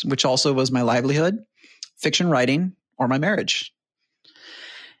business, which also was my livelihood, fiction writing, or my marriage.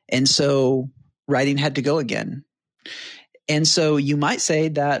 And so writing had to go again. And so you might say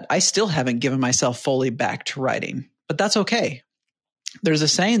that I still haven't given myself fully back to writing, but that's okay. There's a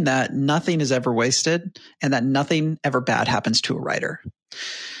saying that nothing is ever wasted and that nothing ever bad happens to a writer.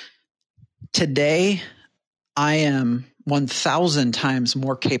 Today, I am 1,000 times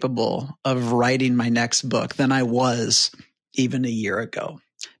more capable of writing my next book than I was even a year ago,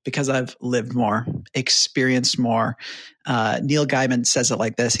 because I've lived more, experienced more. Neil Gaiman says it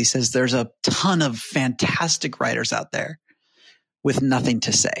like this. He says, there's a ton of fantastic writers out there with nothing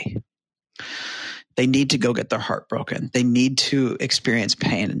to say. They need to go get their heart broken. They need to experience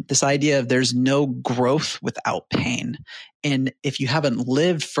pain. This idea of there's no growth without pain. And if you haven't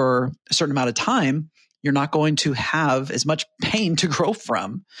lived for a certain amount of time, you're not going to have as much pain to grow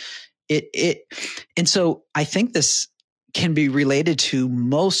from. And so I think this can be related to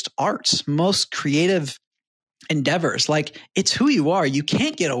most arts, most creative endeavors. Like, it's who you are. You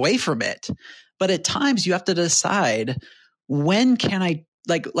can't get away from it. But at times you have to decide, when can I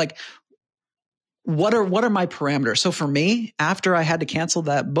what are my parameters? So for me, after I had to cancel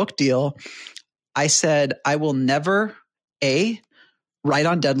that book deal, I said, I will never write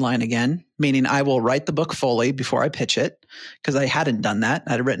on deadline again, meaning I will write the book fully before I pitch it, because I hadn't done that.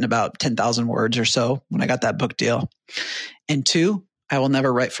 I'd written about 10,000 words or so when I got that book deal. And 2, I will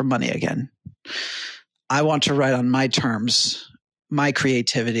never write for money again. I want to write on my terms, my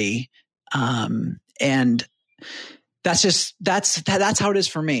creativity. And that's how it is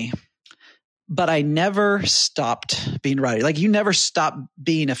for me. But I never stopped being a writer. Like, you never stop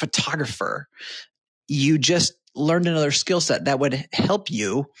being a photographer. You just learned another skill set that would help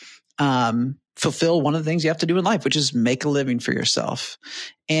you fulfill one of the things you have to do in life, which is make a living for yourself.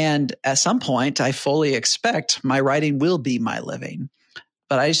 And at some point, I fully expect my writing will be my living.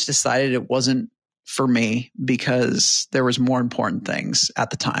 But I just decided it wasn't for me because there was more important things at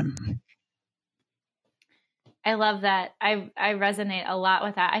the time. I love that. I resonate a lot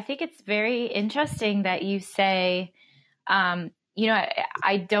with that. I think it's very interesting that you say,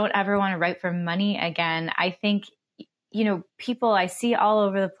 I don't ever want to write for money again. I think, people I see all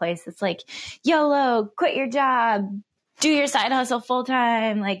over the place, it's like, YOLO, quit your job, do your side hustle full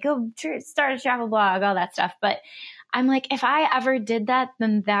time, like go start a travel blog, all that stuff. But I'm like, if I ever did that,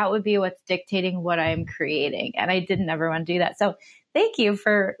 then that would be what's dictating what I'm creating. And I didn't ever want to do that. So thank you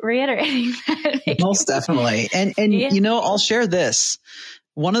for reiterating that. Most definitely. And yeah. I'll share this.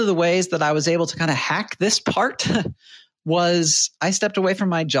 One of the ways that I was able to kind of hack this part was I stepped away from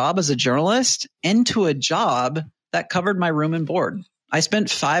my job as a journalist into a job that covered my room and board. I spent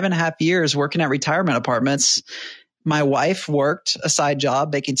 5.5 years working at retirement apartments. My wife worked a side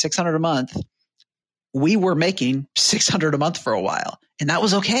job making $600 a month. We were making $600 a month for a while, and that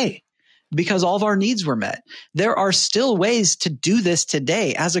was okay. because all of our needs were met. There are still ways to do this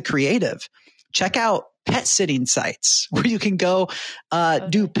today as a creative. Check out pet sitting sites where you can go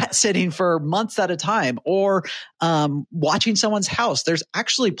do pet sitting for months at a time, or watching someone's house. There's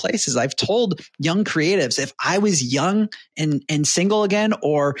actually places. I've told young creatives, if I was young and single again,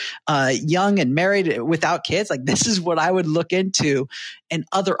 or young and married without kids, like this is what I would look into, and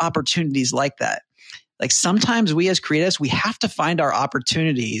other opportunities like that. Like sometimes we as creatives, we have to find our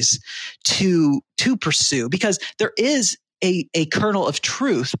opportunities to pursue, because there is a kernel of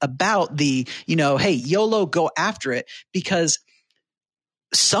truth about the, hey, YOLO, go after it, because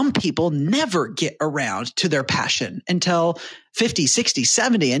some people never get around to their passion until 50, 60,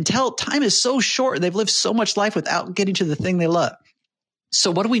 70, until time is so short. They've lived so much life without getting to the thing they love.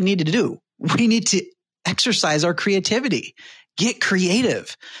 So what do we need to do? We need to exercise our creativity. Get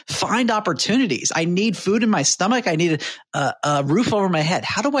creative, find opportunities. I need food in my stomach. I need a roof over my head.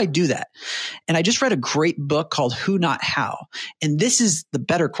 How do I do that? And I just read a great book called Who Not How. And this is the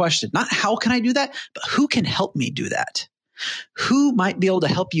better question. Not how can I do that, but who can help me do that? Who might be able to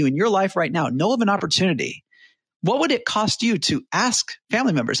help you in your life right now? Know of an opportunity. What would it cost you to ask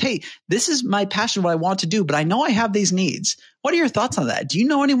family members, hey, this is my passion, what I want to do, but I know I have these needs. What are your thoughts on that? Do you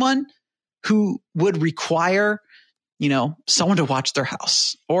know anyone who would require someone to watch their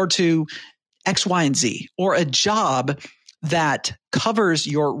house, or to X, Y, and Z, or a job that covers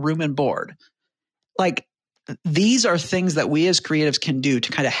your room and board? Like, these are things that we as creatives can do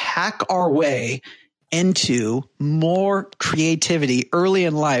to kind of hack our way into more creativity early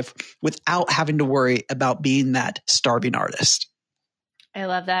in life without having to worry about being that starving artist. I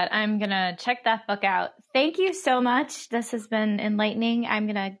love that. I'm going to check that book out. Thank you so much. This has been enlightening. I'm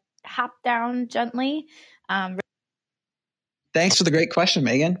going to hop down gently. Thanks for the great question,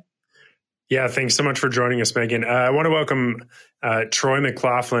 Megan. Yeah, thanks so much for joining us, Megan. I want to welcome Troy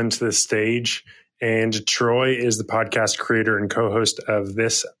McLaughlin to the stage. And Troy is the podcast creator and co-host of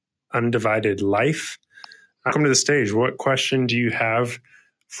This Undivided Life. Welcome to the stage. What question do you have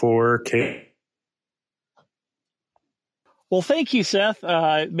for Kate? Well, thank you, Seth.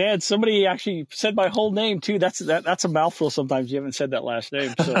 Man, somebody actually said my whole name too. That's a mouthful sometimes. You haven't said that last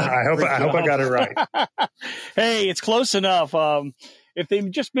name. So I hope I got it right. Hey, it's close enough. If they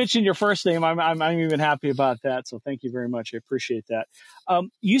just mention your first name, I'm even happy about that. So thank you very much. I appreciate that.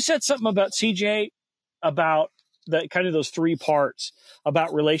 You said something about CJ, about the kind of those three parts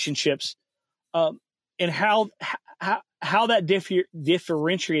about relationships, and how that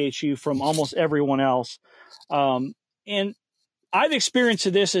differentiates you from almost everyone else. And I've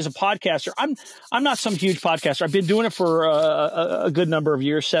experienced this as a podcaster. I'm not some huge podcaster. I've been doing it for a good number of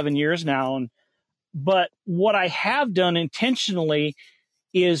years, 7 years now. But what I have done intentionally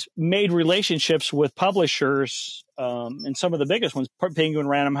is made relationships with publishers, and some of the biggest ones, Penguin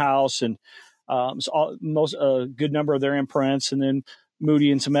Random House, and a good number of their imprints, and then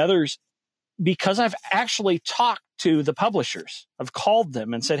Moody and some others, because I've actually talked to the publishers. I've called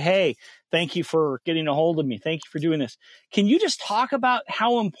them and said, hey, thank you for getting a hold of me. Thank you for doing this. Can you just talk about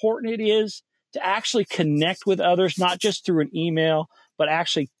how important it is to actually connect with others, not just through an email, but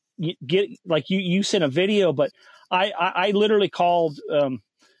actually get, like you sent a video, but I literally called,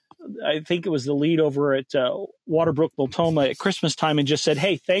 I think it was the lead over at Waterbrook Multnomah at Christmas time, and just said,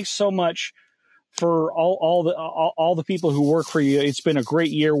 hey, thanks so much for all the people who work for you. It's been a great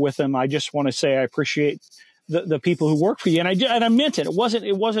year with them. I just want to say I appreciate the people who work for you. And I meant it. It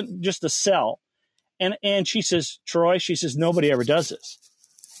wasn't just a sell. And she says, Troy, she says, nobody ever does this.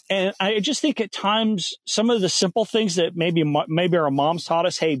 And I just think at times, some of the simple things that maybe our moms taught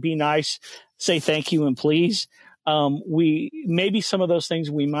us, hey, be nice, say thank you and please. Maybe some of those things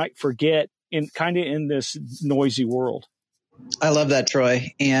we might forget in this noisy world. I love that,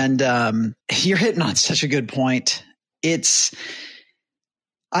 Troy. And you're hitting on such a good point.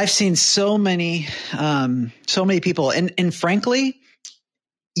 I've seen so many people, and frankly,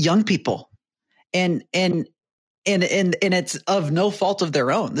 young people, and it's of no fault of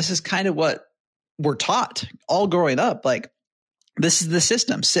their own. This is kind of what we're taught all growing up. Like, this is the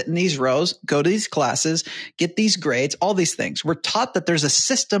system. Sit in these rows, go to these classes, get these grades, all these things. We're taught that there's a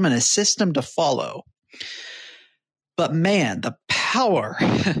system and a system to follow. But man, the power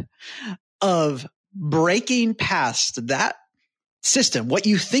of breaking past that system, what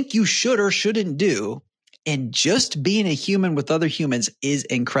you think you should or shouldn't do, and just being a human with other humans is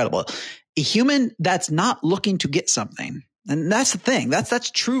incredible. A human that's not looking to get something. And that's the thing.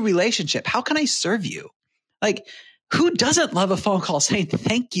 That's true relationship. How can I serve you? Like, who doesn't love a phone call saying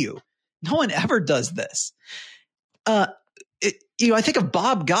thank you? No one ever does this. I think of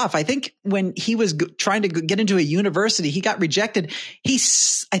Bob Goff. I think when he was trying to get into a university, he got rejected.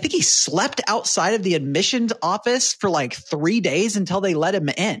 I think he slept outside of the admissions office for like 3 days until they let him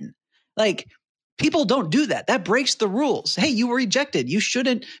in. Like, people don't do that. That breaks the rules. Hey, you were rejected. You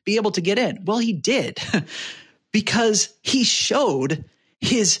shouldn't be able to get in. Well, he did because he showed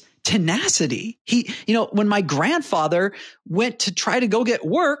his tenacity. When my grandfather went to try to go get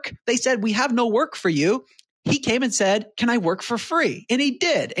work, they said, we have no work for you. He came and said, can I work for free? And he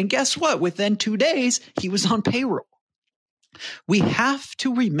did. And guess what? Within 2 days, he was on payroll. We have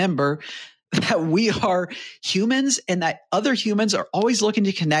to remember that we are humans and that other humans are always looking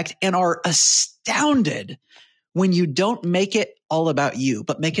to connect and are astounded when you don't make it all about you,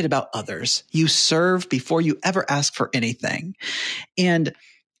 but make it about others. You serve before you ever ask for anything. And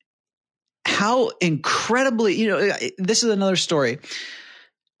how incredibly, this is another story.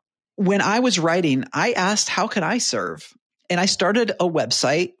 When I was writing, I asked, how could I serve? And I started a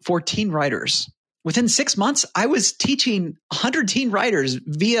website for teen writers. Within 6 months, I was teaching 100 teen writers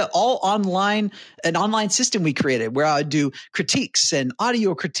via an online system we created where I would do critiques and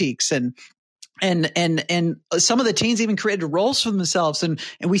audio critiques and some of the teens even created roles for themselves. And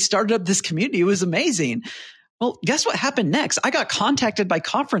we started up this community. It was amazing. Well, guess what happened next? I got contacted by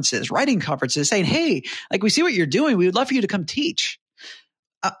writing conferences saying, hey, like, we see what you're doing. We would love for you to come teach.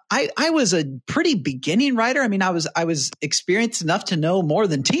 I was a pretty beginning writer. I mean, I was experienced enough to know more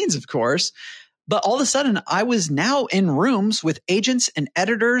than teens, of course, but all of a sudden I was now in rooms with agents and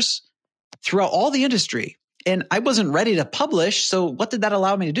editors throughout all the industry. And I wasn't ready to publish. So what did that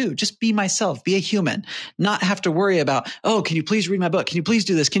allow me to do? Just be myself, be a human, not have to worry about, oh, can you please read my book? Can you please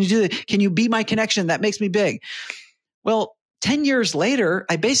do this? Can you do that? Can you be my connection? That makes me big. Well, 10 years later,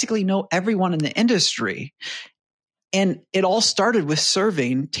 I basically know everyone in the industry. And it all started with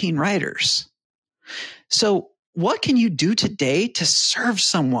serving teen writers. So what can you do today to serve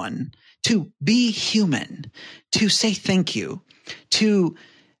someone, to be human, to say thank you, to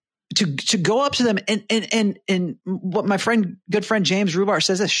go up to them and what my good friend James Rubar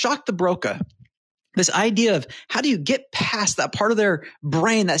says is shock the broca. This idea of how do you get past that part of their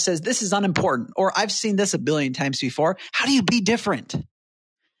brain that says this is unimportant, or I've seen this a billion times before. How do you be different?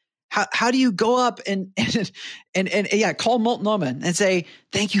 How do you go up and call Molten Omen and say,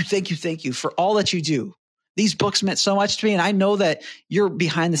 thank you for all that you do. These books meant so much to me. And I know that you're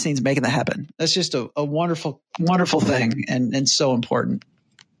behind the scenes making that happen. That's just a wonderful, wonderful thing and so important.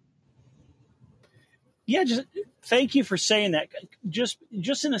 Yeah. Just thank you for saying that. Just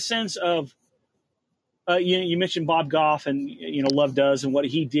in the sense of, you mentioned Bob Goff and, Love Does and what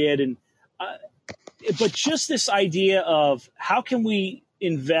he did. But just this idea of how can we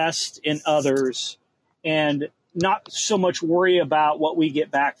invest in others and not so much worry about what we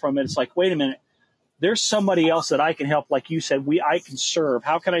get back from it. It's like, wait a minute, there's somebody else that I can help. Like you said, I can serve.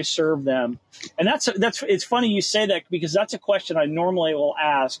 How can I serve them? And it's funny you say that because that's a question I normally will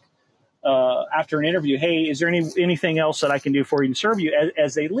ask after an interview. Hey, is there anything else that I can do for you and serve you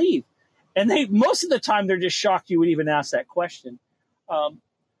as they leave? And most of the time they're just shocked you would even ask that question.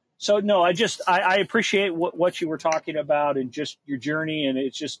 So no, I appreciate what you were talking about and just your journey. And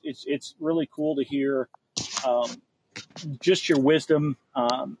it's really cool to hear, just your wisdom.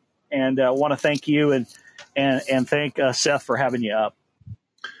 And I want to thank you and thank Seth for having you up.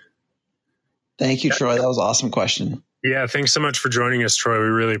 Thank you, Troy. That was an awesome question. Yeah. Thanks so much for joining us, Troy. We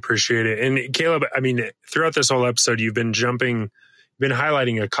really appreciate it. And Caleb, I mean, throughout this whole episode, you've been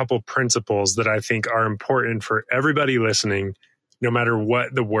highlighting a couple principles that I think are important for everybody listening, no matter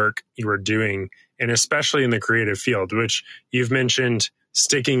what the work you are doing, and especially in the creative field, which you've mentioned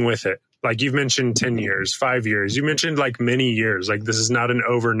sticking with it. Like you've mentioned 10 years, 5 years. You mentioned like many years. Like this is not an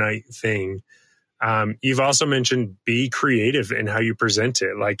overnight thing. You've also mentioned be creative in how you present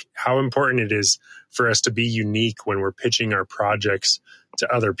it, like how important it is for us to be unique when we're pitching our projects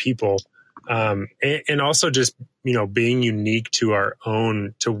to other people. And also just, being unique to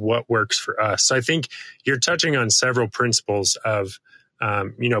what works for us. So I think you're touching on several principles of,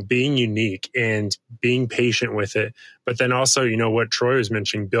 being unique and being patient with it. But then also, what Troy was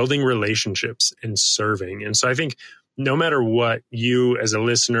mentioning, building relationships and serving. And so I think no matter what you as a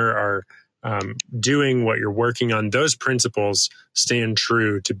listener are doing, what you're working on, those principles stand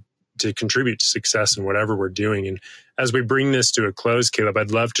true to contribute to success in whatever we're doing. And as we bring this to a close, Caleb,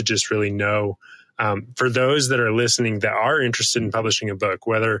 I'd love to just really know, for those that are listening that are interested in publishing a book,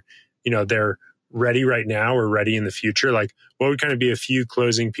 whether, they're ready right now or ready in the future, like what would kind of be a few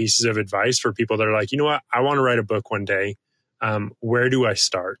closing pieces of advice for people that are like, you know what, I want to write a book one day. Where do I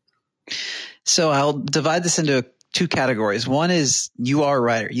start? So I'll divide this into 2 categories. One is you are a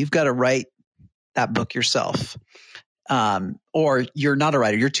writer. You've got to write that book yourself. or you're not a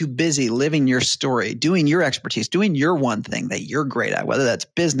writer. You're too busy living your story, doing your expertise, doing your one thing that you're great at, whether that's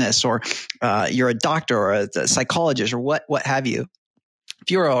business or you're a doctor or a psychologist or what have you. If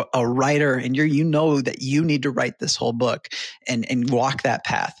you're a writer and you know that you need to write this whole book and walk that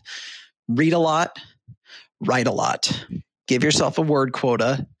path, read a lot, write a lot, give yourself a word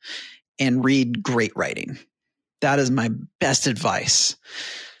quota, and read great writing. That is my best advice.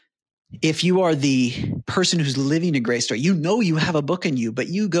 If you are the person who's living a great story, you know you have a book in you, but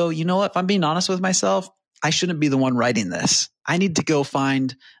you go, you know what? If I'm being honest with myself, I shouldn't be the one writing this. I need to go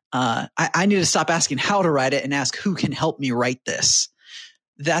find, I need to stop asking how to write it and ask who can help me write this.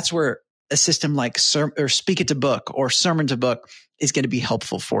 That's where a system like Speak It to Book or Sermon to Book is going to be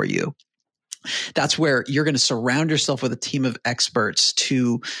helpful for you. That's where you're going to surround yourself with a team of experts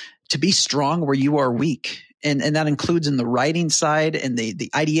to be strong where you are weak. And that includes in the writing side and the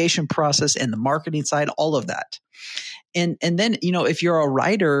ideation process and the marketing side, all of that. And then, if you're a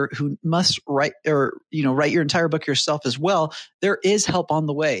writer who must write or, write your entire book yourself as well, there is help on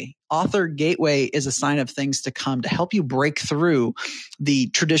the way. Author Gateway is a sign of things to come to help you break through the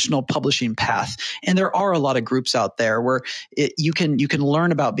traditional publishing path. And there are a lot of groups out there where you can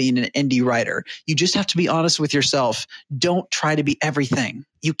learn about being an indie writer. You just have to be honest with yourself. Don't try to be everything.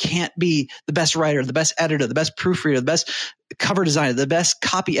 You can't be the best writer, the best editor, the best proofreader, the best cover designer, the best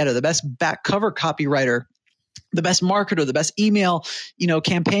copy editor, the best back cover copywriter, the best marketer, the best email,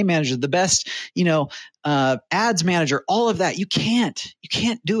 campaign manager, the best, ads manager, all of that. You can't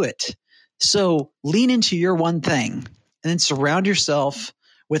do it. So lean into your one thing and then surround yourself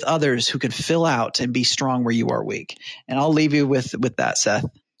with others who can fill out and be strong where you are weak. And I'll leave you with that, Seth.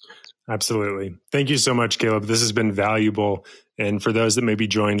 Absolutely. Thank you so much, Caleb. This has been valuable. And for those that maybe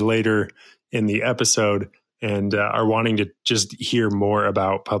joined later in the episode and are wanting to just hear more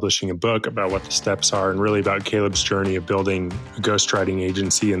about publishing a book, about what the steps are, and really about Caleb's journey of building a ghostwriting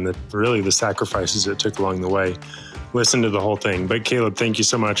agency and the sacrifices it took along the way, listen to the whole thing. But Caleb, thank you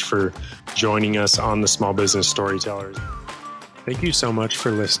so much for joining us on the Small Business Storytellers. Thank you so much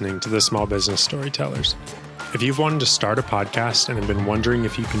for listening to the Small Business Storytellers. If you've wanted to start a podcast and have been wondering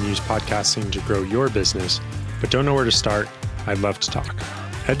if you can use podcasting to grow your business, but don't know where to start, I'd love to talk.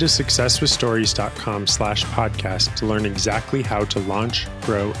 Head to successwithstories.com/podcast to learn exactly how to launch,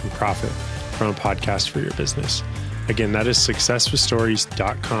 grow, and profit from a podcast for your business. Again, that is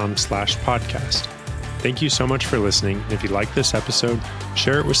successwithstories.com/podcast. Thank you so much for listening. And if you like this episode,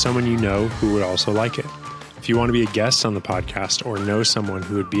 share it with someone you know who would also like it. If you want to be a guest on the podcast or know someone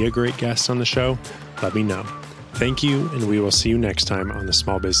who would be a great guest on the show, let me know. Thank you, and we will see you next time on the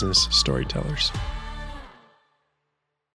Small Business Storytellers.